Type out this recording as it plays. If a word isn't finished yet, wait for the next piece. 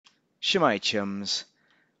Shemai chums,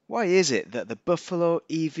 why is it that the Buffalo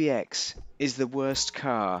EVX is the worst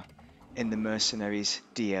car in the Mercenaries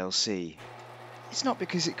DLC? It's not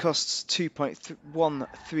because it costs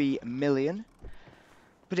 2.13 million,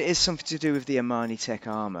 but it is something to do with the Imani-tech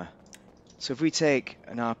armour. So if we take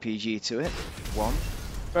an RPG to it, 1,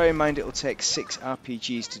 bear in mind it will take 6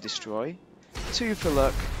 RPGs to destroy, 2 for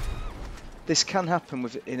luck. This can happen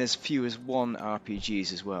in as few as 1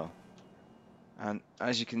 RPGs as well. And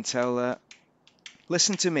as you can tell there,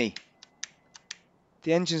 listen to me,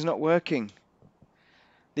 the engine's not working.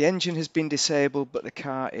 The engine has been disabled, but the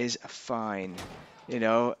car is fine, you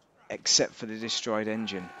know, except for the destroyed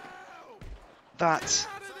engine. That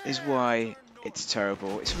is why it's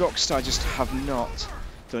terrible. It's Rockstar just have not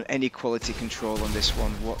done any quality control on this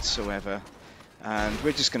one whatsoever. And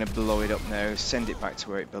we're just going to blow it up now, send it back to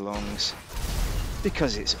where it belongs.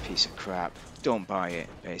 Because it's a piece of crap. Don't buy it,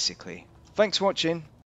 basically. Thanks for watching.